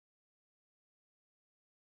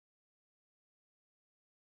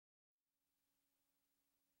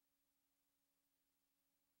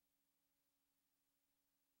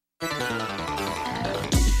I'm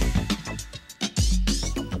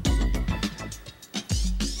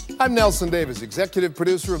Nelson Davis, executive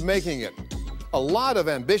producer of Making It. A lot of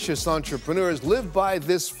ambitious entrepreneurs live by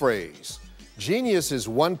this phrase: genius is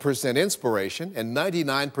 1% inspiration and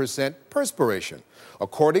 99% perspiration.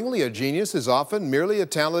 Accordingly, a genius is often merely a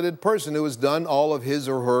talented person who has done all of his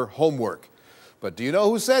or her homework. But do you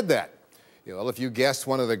know who said that? Well, if you guessed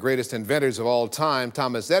one of the greatest inventors of all time,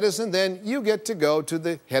 Thomas Edison, then you get to go to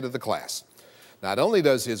the head of the class. Not only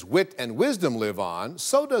does his wit and wisdom live on,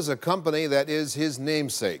 so does a company that is his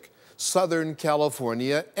namesake, Southern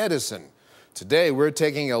California Edison. Today, we're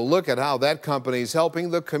taking a look at how that company is helping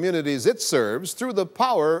the communities it serves through the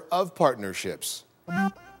power of partnerships.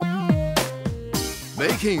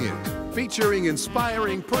 Making It, featuring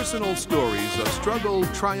inspiring personal stories of struggle,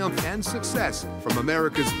 triumph, and success from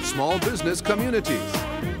America's small business communities.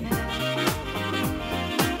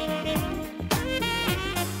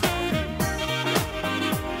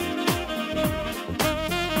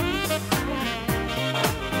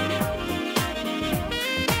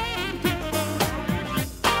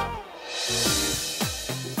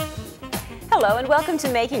 Hello and welcome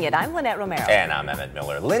to Making It. I'm Lynette Romero. And I'm Emmett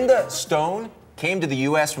Miller. Linda Stone came to the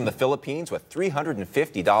U.S. from the Philippines with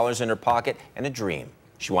 $350 in her pocket and a dream.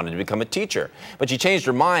 She wanted to become a teacher, but she changed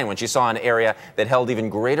her mind when she saw an area that held even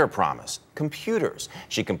greater promise: computers.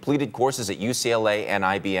 She completed courses at UCLA and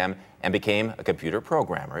IBM and became a computer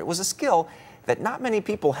programmer. It was a skill that not many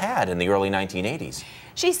people had in the early 1980s.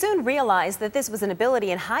 She soon realized that this was an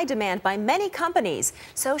ability in high demand by many companies,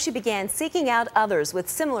 so she began seeking out others with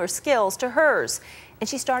similar skills to hers. And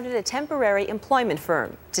she started a temporary employment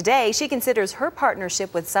firm. Today, she considers her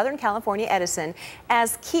partnership with Southern California Edison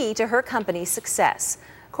as key to her company's success.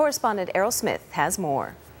 Correspondent Errol Smith has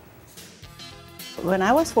more. When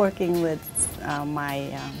I was working with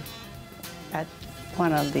at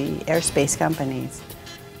one of the aerospace companies,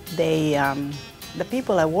 the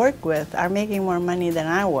people I work with are making more money than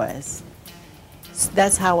I was.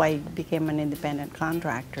 That's how I became an independent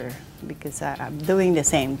contractor, because I'm doing the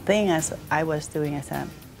same thing as I was doing as a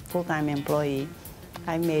full-time employee.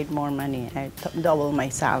 I made more money. I doubled my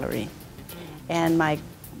salary. And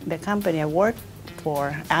the company I worked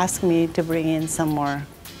for asked me to bring in some more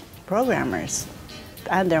programmers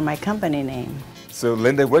under my company name. So,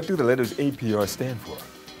 Linda, what do the letters APR stand for?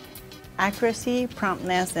 Accuracy,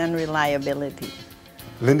 promptness, and reliability.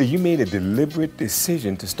 Linda, you made a deliberate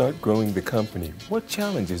decision to start growing the company. What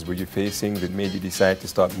challenges were you facing that made you decide to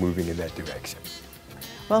start moving in that direction?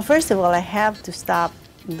 Well, first of all, I have to stop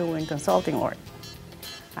doing consulting work.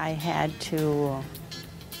 I had to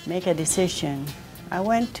make a decision. I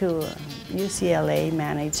went to UCLA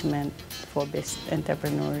Management for Business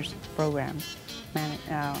Entrepreneurs program,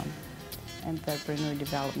 entrepreneur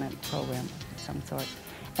development program of some sort.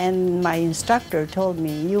 And my instructor told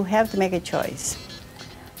me, you have to make a choice.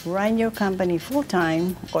 Run your company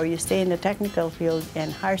full-time, or you stay in the technical field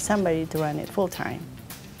and hire somebody to run it full-time.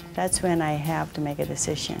 That's when I have to make a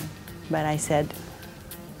decision. But I said,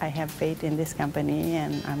 I have faith in this company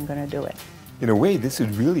and I'm going to do it. In a way, this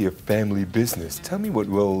is really a family business. Tell me what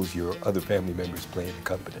roles your other family members play in the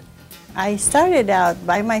company. I started out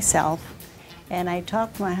by myself, and I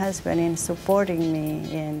talked my husband in supporting me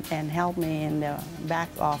and helped me in the back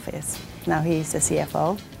office. Now he's the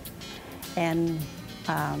CFO. And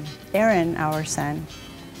Aaron, our son,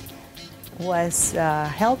 was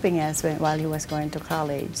helping us while he was going to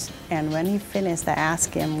college. And when he finished, I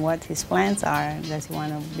asked him what his plans are. Does he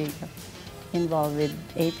want to be involved with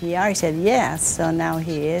APR? He said yes. So now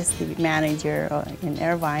he is the manager in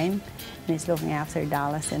Irvine, and he's looking after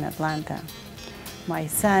Dallas and Atlanta. My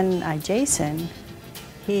son, Jason,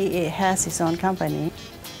 he has his own company.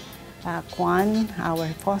 Kwan, our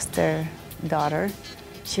foster daughter,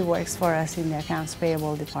 she works for us in the accounts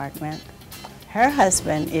payable department. Her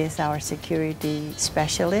husband is our security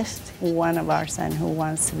specialist, one of our sons who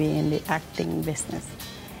wants to be in the acting business.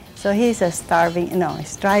 So he's a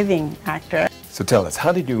striving actor. So tell us,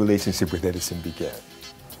 how did your relationship with Edison begin?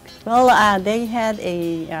 Well, they had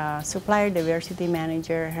a supplier diversity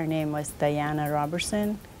manager. Her name was Diana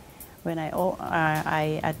Robertson. When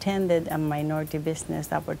I attended a Minority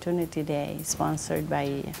Business Opportunity Day sponsored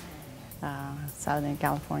by Southern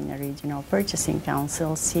California Regional Purchasing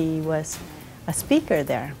Council, she was a speaker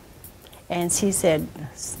there. And she said,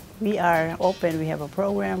 we are open, we have a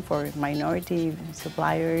program for minority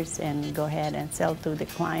suppliers, and go ahead and sell to the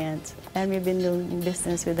clients. And we've been doing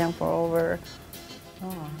business with them for over,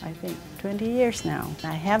 I think 20 years now.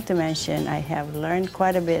 I have to mention, I have learned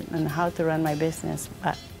quite a bit on how to run my business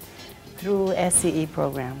through SCE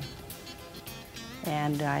program.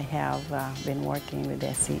 And I have been working with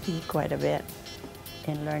SCE quite a bit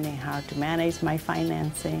in learning how to manage my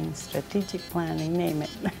financing, strategic planning, name it.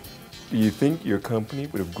 Do you think your company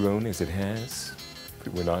would have grown as it has if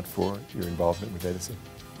it were not for your involvement with Edison?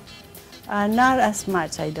 Not as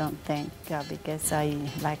much, I don't think, because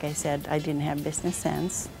like I said, I didn't have business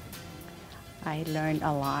sense. I learned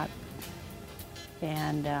a lot,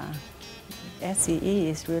 and SCE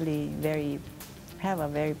is really have a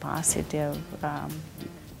very positive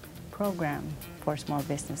program for small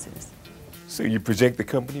businesses. So you project the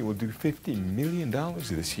company will do $50 million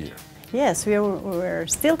this year? Yes, we're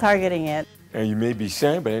still targeting it. And you may be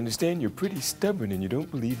shy, but I understand you're pretty stubborn and you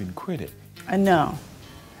don't believe in quitting. No.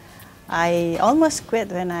 I almost quit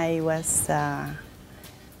when I was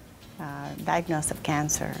diagnosed of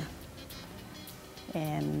cancer.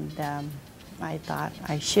 And I thought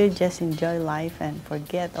I should just enjoy life and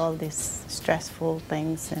forget all these stressful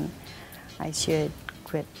things, and I should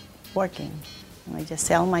quit working. I just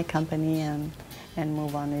sell my company and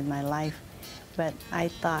move on with my life. But I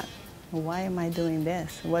thought, why am I doing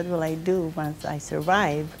this? What will I do once I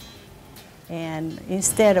survive? And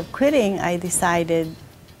instead of quitting, I decided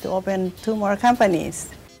to open 2 more companies.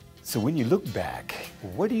 So when you look back,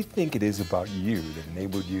 what do you think it is about you that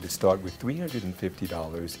enabled you to start with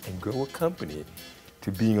 $350 and grow a company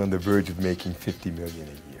to being on the verge of making $50 million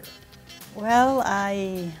a year? Well,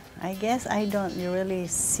 I guess I don't really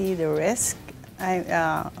see the risk.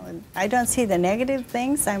 I don't see the negative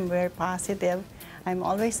things. I'm very positive. I'm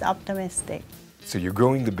always optimistic. So you're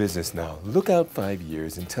growing the business now. Look out 5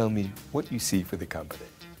 years and tell me what you see for the company.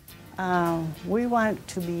 We want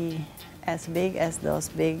to be as big as those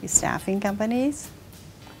big staffing companies.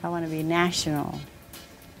 I want to be national.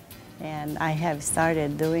 And I have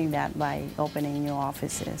started doing that by opening new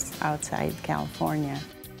offices outside California.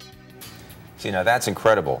 See, now that's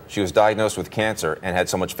incredible. She was diagnosed with cancer and had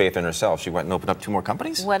so much faith in herself. She went and opened up 2 more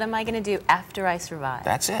companies? What am I going to do after I survive?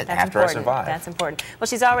 That's it, That's after important. I survive. That's important. Well,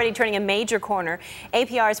 she's already turning a major corner.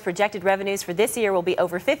 APR's projected revenues for this year will be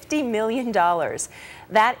over $50 million.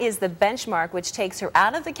 That is the benchmark which takes her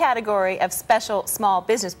out of the category of special small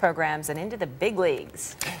business programs and into the big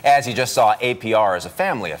leagues. As you just saw, APR is a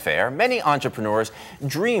family affair. Many entrepreneurs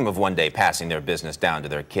dream of one day passing their business down to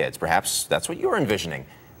their kids. Perhaps that's what you're envisioning.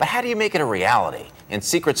 But how do you make it a reality? In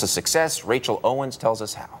Secrets of Success, Rachel Owens tells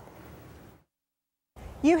us how.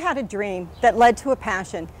 You had a dream that led to a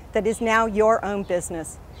passion that is now your own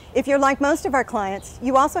business. If you're like most of our clients,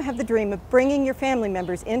 you also have the dream of bringing your family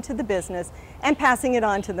members into the business and passing it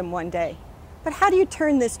on to them one day. But how do you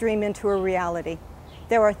turn this dream into a reality?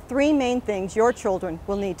 There are 3 main things your children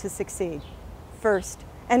will need to succeed. First,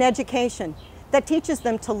 an education that teaches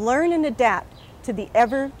them to learn and adapt to the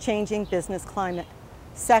ever-changing business climate.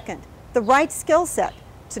 Second, the right skill set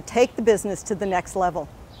to take the business to the next level.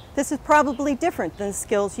 This is probably different than the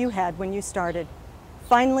skills you had when you started.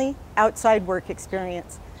 Finally, outside work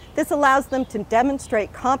experience. This allows them to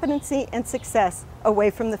demonstrate competency and success away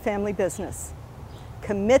from the family business.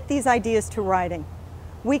 Commit these ideas to writing.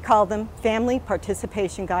 We call them Family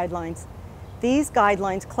Participation Guidelines. These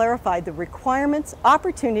guidelines clarify the requirements,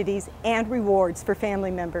 opportunities, and rewards for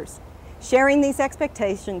family members. Sharing these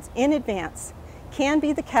expectations in advance can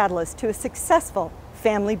be the catalyst to a successful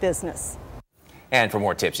family business. And for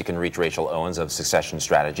more tips, you can reach Rachel Owens of Succession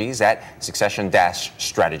Strategies at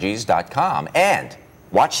succession-strategies.com. And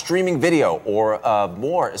watch streaming video or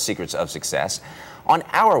more Secrets of Success on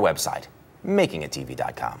our website,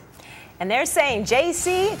 makingitTV.com. And they're saying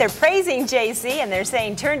JC, they're praising JC, and they're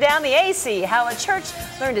saying turn down the AC, how a church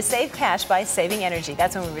learned to save cash by saving energy.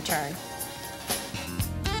 That's when we return.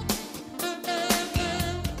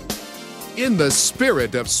 In the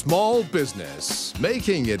spirit of small business,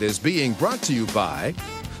 Making It is being brought to you by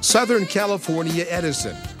Southern California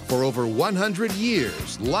Edison. For over 100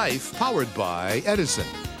 years, life powered by Edison.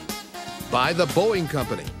 By the Boeing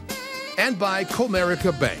Company. And by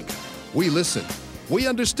Comerica Bank. We listen, we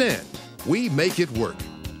understand, we make it work.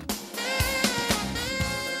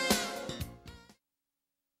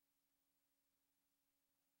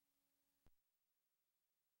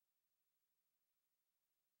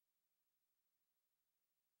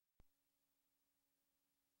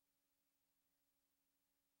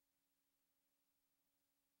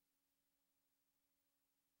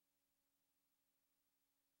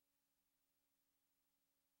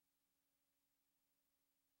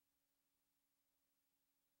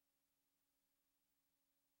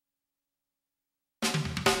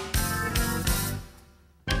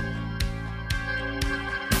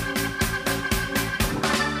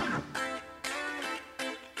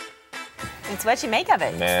 It's what you make of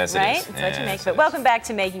it, Yes, right? it is. It's what you make Yes, of it. Welcome back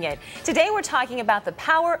to Making It. Today we're talking about the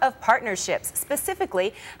power of partnerships,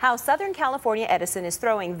 specifically how Southern California Edison is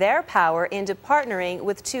throwing their power into partnering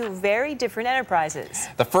with two very different enterprises.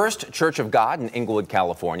 The First Church of God in Inglewood,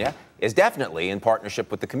 California, is definitely in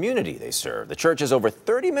partnership with the community they serve. The church has over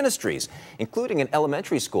 30 ministries, including an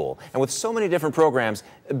elementary school. And with so many different programs,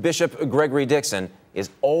 Bishop Gregory Dixon is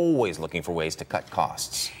always looking for ways to cut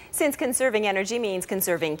costs. Since conserving energy means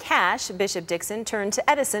conserving cash, Bishop Dixon turned to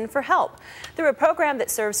Edison for help. Through a program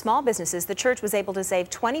that serves small businesses, the church was able to save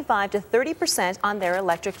 25 to 30% on their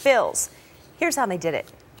electric bills. Here's how they did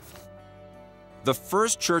it. The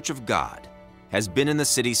First Church of God has been in the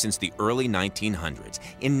city since the early 1900s.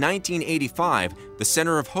 In 1985, the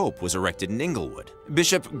Center of Hope was erected in Inglewood.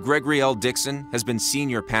 Bishop Gregory L. Dixon has been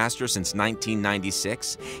senior pastor since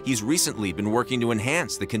 1996. He's recently been working to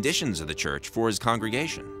enhance the conditions of the church for his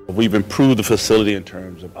congregation. We've improved the facility in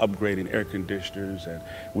terms of upgrading air conditioners, and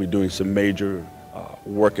we're doing some major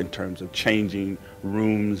work in terms of changing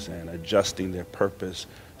rooms and adjusting their purpose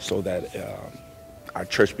so that our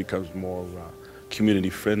church becomes more community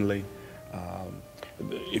friendly.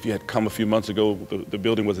 If you had come a few months ago, the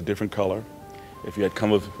building was a different color. If you had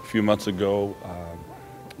come a few months ago,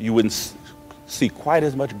 you wouldn't see quite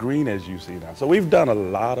as much green as you see now. So we've done a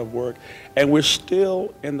lot of work, and we're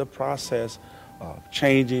still in the process of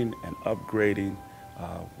changing and upgrading.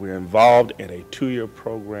 We're involved in a 2-year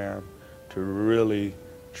program to really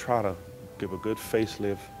try to give a good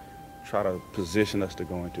facelift, try to position us to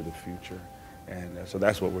go into the future. And so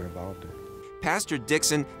that's what we're involved in. Pastor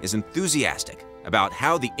Dixon is enthusiastic about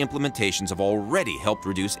how the implementations have already helped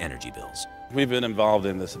reduce energy bills. We've been involved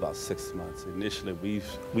in this about 6 months. Initially,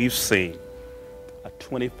 we've seen a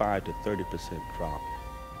 25 to 30% drop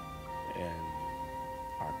in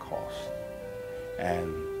our costs.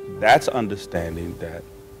 And that's understanding that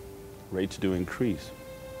rates do increase.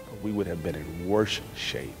 We would have been in worse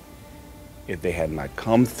shape if they had not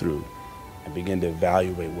come through and begin to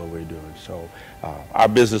evaluate what we're doing. So our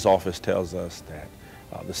business office tells us that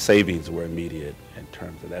the savings were immediate in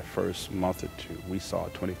terms of that first month or two. We saw a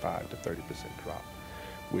 25 to 30% drop,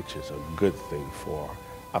 which is a good thing for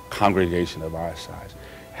a congregation of our size.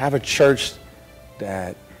 Have a church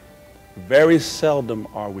that very seldom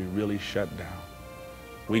are we really shut down.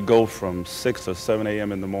 We go from 6 or 7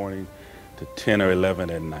 a.m. in the morning to 10 or 11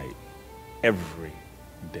 at night, every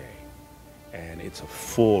day. And it's a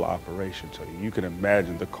full operation. So you can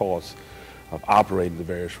imagine the cost of operating the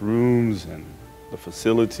various rooms and the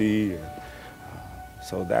facility. And,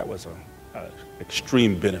 so that was an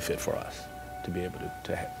extreme benefit for us to be able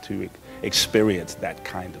to experience that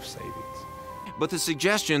kind of savings. But the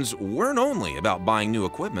suggestions weren't only about buying new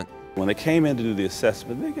equipment. When they came in to do the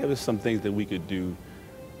assessment, they gave us some things that we could do.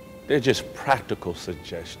 They're just practical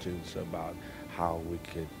suggestions about how we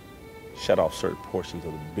could shut off certain portions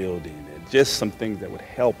of the building, and just some things that would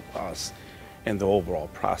help us in the overall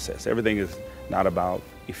process. Everything is not about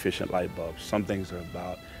efficient light bulbs. Some things are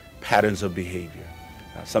about patterns of behavior.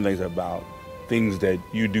 Some things are about things that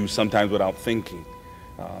you do sometimes without thinking,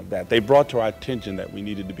 that they brought to our attention that we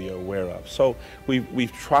needed to be aware of. So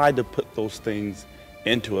we've tried to put those things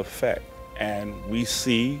into effect, and we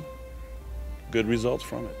see good results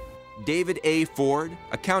from it. David A. Ford,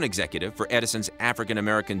 account executive for Edison's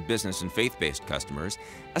African-American business and faith-based customers,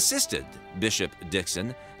 assisted Bishop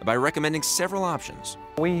Dixon by recommending several options.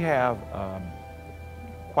 We have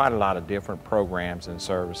quite a lot of different programs and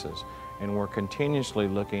services, and we're continuously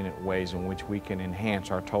looking at ways in which we can enhance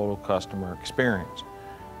our total customer experience.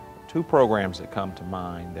 2 programs that come to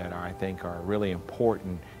mind that I think are really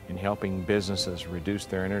important in helping businesses reduce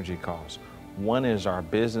their energy costs. One is our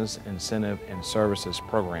Business Incentive and Services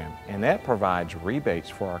Program, and that provides rebates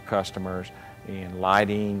for our customers in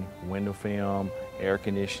lighting, window film, air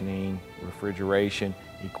conditioning, refrigeration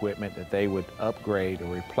equipment that they would upgrade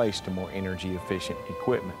or replace to more energy efficient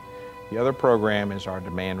equipment. The other program is our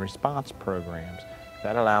Demand Response Programs.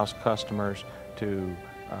 That allows customers to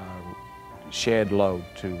shed load,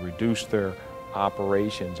 to reduce their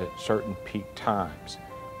operations at certain peak times,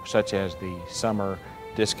 such as the summer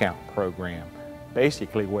discount program.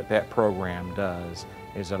 Basically what that program does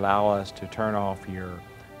is allow us to turn off your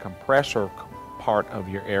compressor part of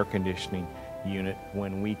your air conditioning unit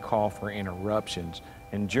when we call for interruptions.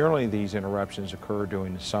 And generally these interruptions occur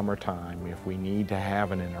during the summertime if we need to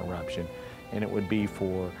have an interruption, and it would be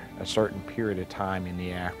for a certain period of time in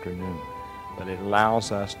the afternoon. But it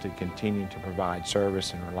allows us to continue to provide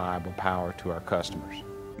service and reliable power to our customers.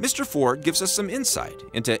 Mr. Ford gives us some insight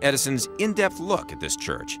into Edison's in-depth look at this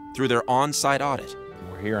church through their on-site audit.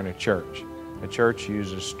 We're here in a church. The church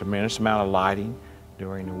uses a tremendous amount of lighting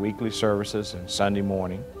during the weekly services and Sunday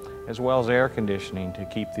morning, as well as air conditioning to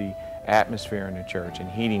keep the atmosphere in the church and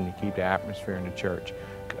heating to keep the atmosphere in the church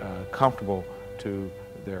comfortable to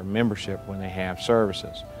their membership when they have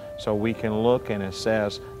services. So we can look and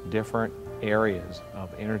assess different areas of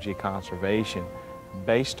energy conservation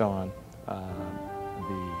based on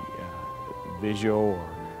the visual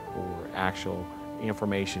or actual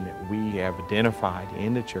information that we have identified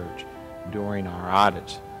in the church during our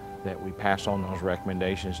audits, that we pass on those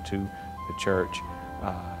recommendations to the church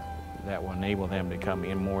that will enable them to become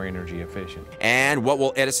more energy efficient. And what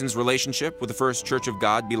will Edison's relationship with the First Church of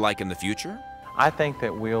God be like in the future? I think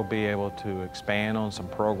that we'll be able to expand on some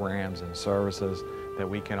programs and services that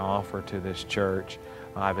we can offer to this church.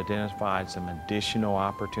 I've identified some additional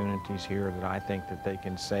opportunities here that I think that they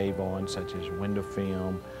can save on, such as window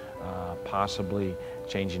film, possibly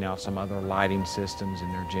changing out some other lighting systems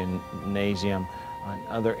in their gymnasium, and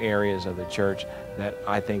other areas of the church that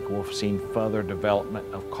I think will see further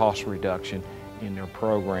development of cost reduction in their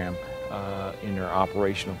program, in their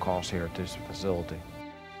operational costs here at this facility.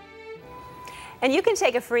 And you can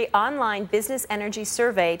take a free online business energy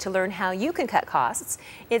survey to learn how you can cut costs.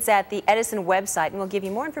 It's at the Edison website, and we'll give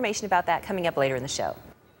you more information about that coming up later in the show.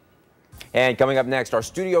 And coming up next, our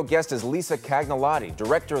studio guest is Lisa Cagnolati,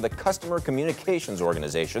 Director of the Customer Communications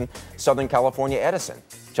Organization, Southern California Edison.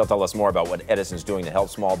 She'll tell us more about what Edison's doing to help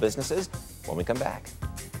small businesses when we come back.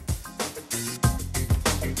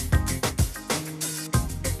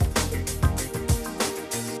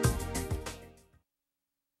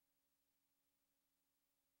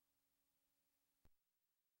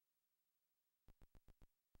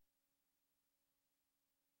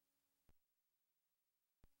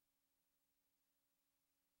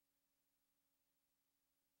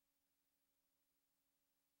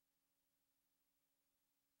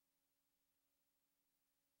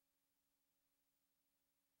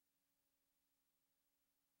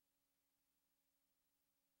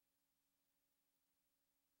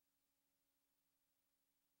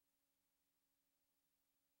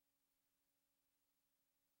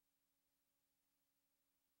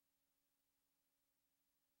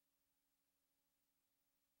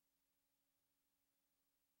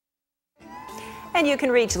 And you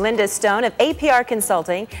can reach Linda Stone of APR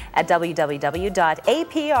Consulting at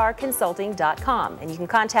www.aprconsulting.com. And you can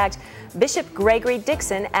contact Bishop Gregory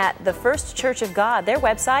Dixon at the First Church of God. Their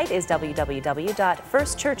website is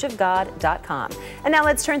www.firstchurchofgod.com. And now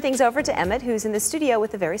let's turn things over to Emmett, who's in the studio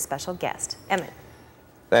with a very special guest. Emmett.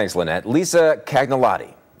 Thanks, Lynette. Lisa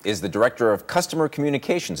Cagnolati is the Director of Customer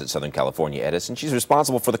Communications at Southern California Edison. She's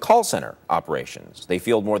responsible for the call center operations. They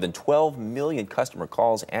field more than 12 million customer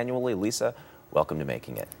calls annually. Lisa, welcome to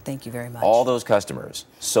Making It. Thank you very much. All those customers,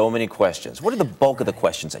 so many questions. What are the bulk of the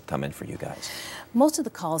questions that come in for you guys? Most of the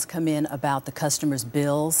calls come in about the customer's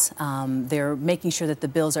bills. They're making sure that the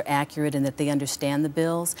bills are accurate and that they understand the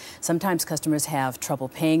bills. Sometimes customers have trouble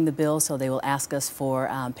paying the bill, so they will ask us for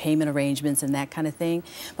payment arrangements and that kind of thing.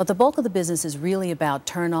 But the bulk of the business is really about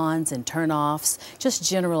turn-ons and turn-offs, just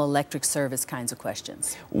general electric service kinds of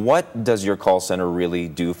questions. What does your call center really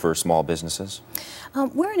do for small businesses?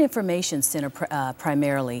 We're an information center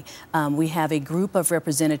primarily. We have a group of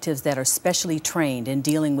representatives that are specially trained in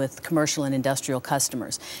dealing with commercial and industrial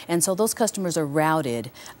customers. And so those customers are routed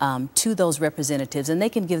to those representatives, and they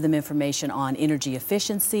can give them information on energy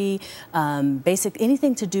efficiency,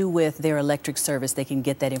 anything to do with their electric service. They can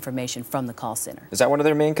get that information from the call center. Is that one of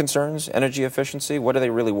their main concerns, energy efficiency? What are they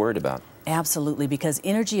really worried about? Absolutely, because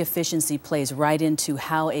energy efficiency plays right into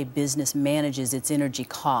how a business manages its energy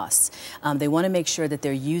costs. They want to make sure that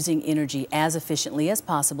they're using energy as efficiently as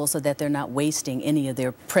possible so that they're not wasting any of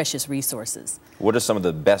their precious resources. What are some of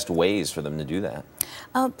the best ways for them to do that?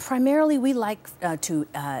 Primarily, we like to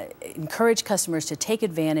encourage customers to take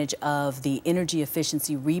advantage of the energy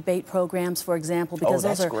efficiency rebate programs, for example, because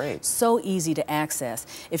those are so easy to access.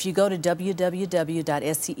 If you go to www.sce.com,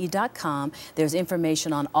 there's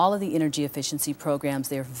information on all of the energy efficiency programs.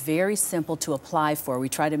 They're very simple to apply for. We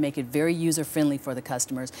try to make it very user-friendly for the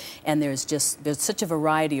customers, and there's such a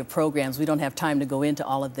variety of programs. We don't have time to go into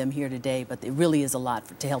all of them here today, but it really is a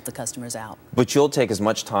lot to help the customers out. But you'll take as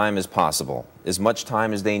much time as possible, as much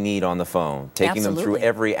time as they need on the phone, taking them through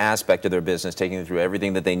every aspect of their business, taking them through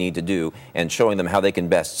everything that they need to do, and showing them how they can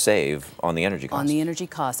best save on the energy costs. On the energy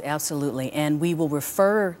costs, absolutely. And we will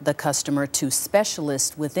refer the customer to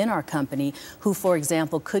specialists within our company who, for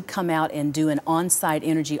example, could come out out and do an on-site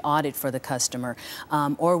energy audit for the customer,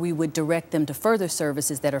 or we would direct them to further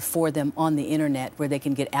services that are for them on the internet where they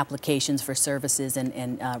can get applications for services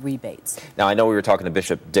and rebates. Now, I know we were talking to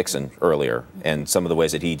Bishop Dixon earlier and some of the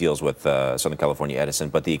ways that he deals with Southern California Edison,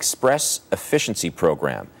 but the Express Efficiency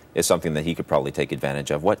Program is something that he could probably take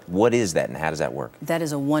advantage of. What is that and how does that work? That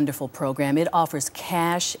is a wonderful program. It offers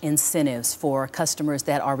cash incentives for customers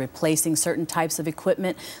that are replacing certain types of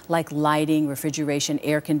equipment like lighting, refrigeration,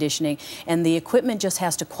 air conditioning, and the equipment just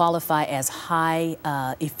has to qualify as high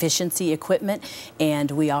efficiency equipment,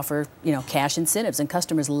 and we offer, you know, cash incentives, and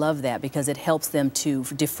customers love that because it helps them to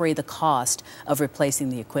defray the cost of replacing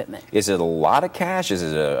the equipment. Is it a lot of cash? Is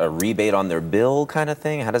it a rebate on their bill kind of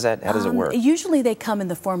thing? How does it work? Usually they come in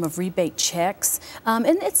the form of rebate checks, and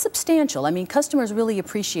it's substantial. I mean, customers really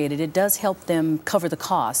appreciate it. It does help them cover the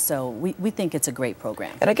cost, so we think it's a great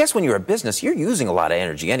program. And I guess when you're a business, you're using a lot of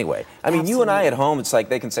energy anyway. I mean, you and I at home, it's like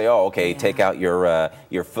they can say, oh, okay, take out your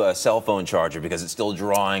cell phone charger because it's still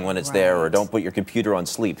drawing when it's there, or don't put your computer on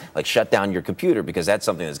sleep. Like, shut down your computer because that's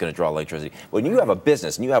something that's going to draw electricity. When you have a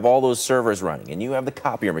business and you have all those servers running and you have the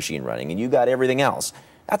copier machine running and you got everything else,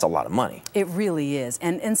 that's a lot of money. It really is.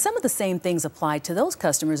 And some of the same things apply to those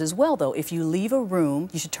customers as well, though. If you leave a room,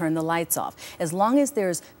 you should turn the lights off. As long as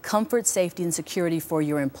there's comfort, safety, and security for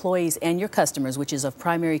your employees and your customers, which is of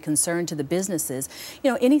primary concern to the businesses, you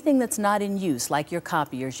know, anything that's not in use, like your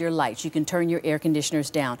copiers, your lights, you can turn your air conditioners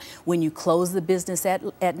down. When you close the business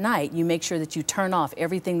at night, you make sure that you turn off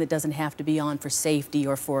everything that doesn't have to be on for safety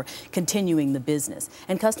or for continuing the business.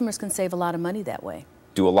 And customers can save a lot of money that way.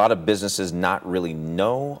 Do a lot of businesses not really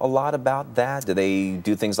know a lot about that? Do they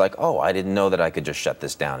do things like, oh, I didn't know that I could just shut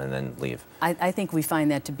this down and then leave? I think we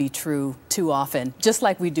find that to be true too often, just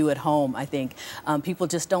like we do at home, I think. People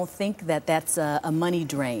just don't think that that's a money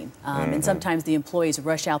drain. And sometimes the employees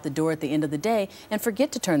rush out the door at the end of the day and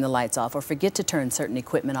forget to turn the lights off or forget to turn certain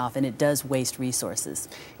equipment off, and it does waste resources.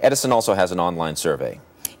 Edison also has an online survey.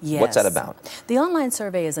 Yes. What's that about? The online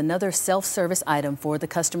survey is another self-service item for the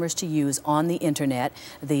customers to use on the internet,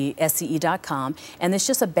 the SCE.com, and it's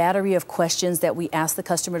just a battery of questions that we ask the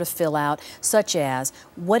customer to fill out, such as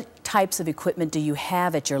what types of equipment do you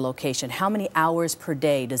have at your location? How many hours per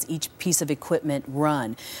day does each piece of equipment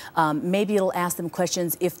run? Maybe it'll ask them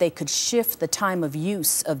questions if they could shift the time of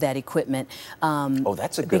use of that equipment. Oh,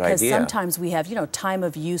 that's a good idea. Because sometimes we have, you know, time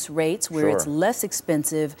of use rates where it's less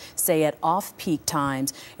expensive, say at off-peak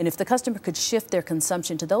times. And if the customer could shift their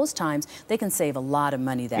consumption to those times, they can save a lot of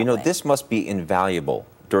money that way. You know, this must be invaluable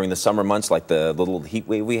during the summer months, like the little heat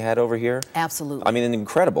wave we had over here. Absolutely. I mean, an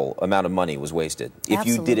incredible amount of money was wasted if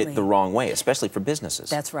you did it the wrong way, especially for businesses.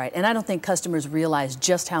 That's right. And I don't think customers realize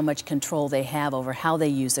just how much control they have over how they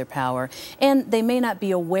use their power. And they may not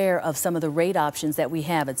be aware of some of the rate options that we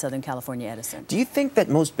have at Southern California Edison. Do you think that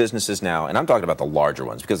most businesses now, and I'm talking about the larger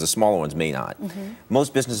ones because the smaller ones may not,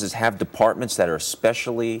 most businesses have departments that are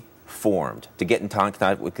specially formed to get in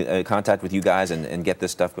contact with you guys and get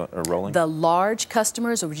this stuff rolling? The large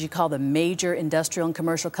customers, or what you call the major industrial and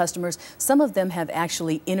commercial customers, some of them have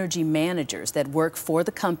actually energy managers that work for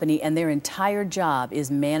the company, and their entire job is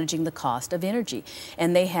managing the cost of energy.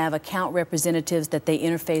 And they have account representatives that they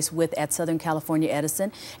interface with at Southern California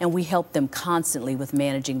Edison, and we help them constantly with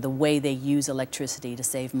managing the way they use electricity to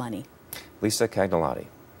save money. Lisa Cagnolotti,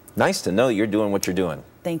 nice to know you're doing what you're doing.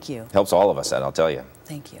 Thank you. Helps all of us out, I'll tell you.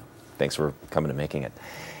 Thank you. Thanks for coming to Making It.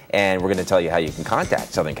 And we're going to tell you how you can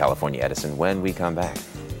contact Southern California Edison when we come back.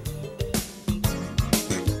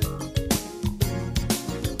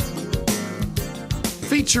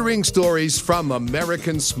 Featuring stories from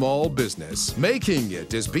American small business, Making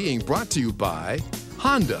It is being brought to you by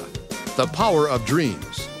Honda, the power of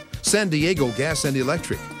dreams. San Diego Gas and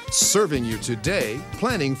Electric, serving you today,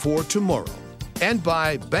 planning for tomorrow. And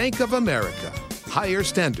by Bank of America, higher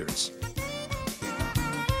standards.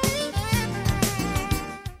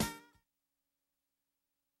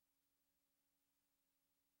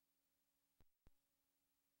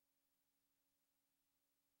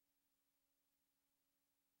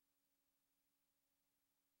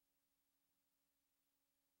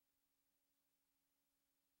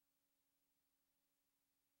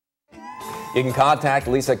 You can contact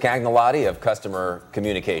Lisa Cagnolotti of Customer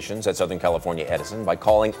Communications at Southern California Edison by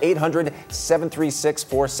calling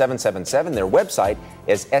 800-736-4777. Their website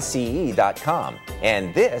is SCE.com.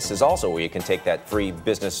 And this is also where you can take that free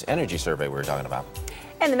business energy survey we were talking about.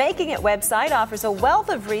 And the Making It website offers a wealth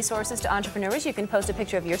of resources to entrepreneurs. You can post a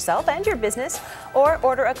picture of yourself and your business or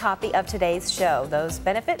order a copy of today's show. Those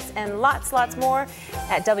benefits and lots more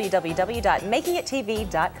at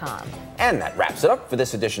www.makingittv.com. And that wraps it up for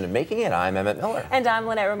this edition of Making It. I'm Emmett Miller. And I'm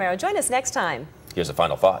Lynette Romero. Join us next time. Here's a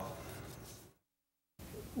final thought.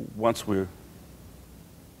 once we're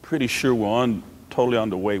pretty sure we're totally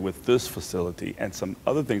underway with this facility and some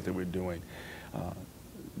other things that we're doing,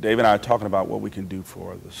 Dave and I are talking about what we can do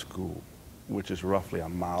for the school, which is roughly a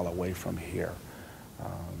mile away from here.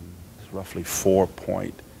 It's roughly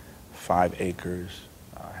 4.5 acres,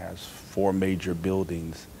 has 4 major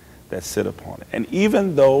buildings that sit upon it. And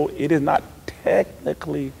even though it is not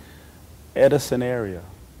technically Edison area,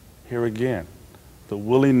 here again, the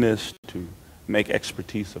willingness to make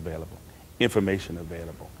expertise available, information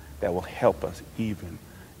available, that will help us even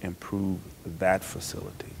improve that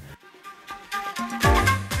facility.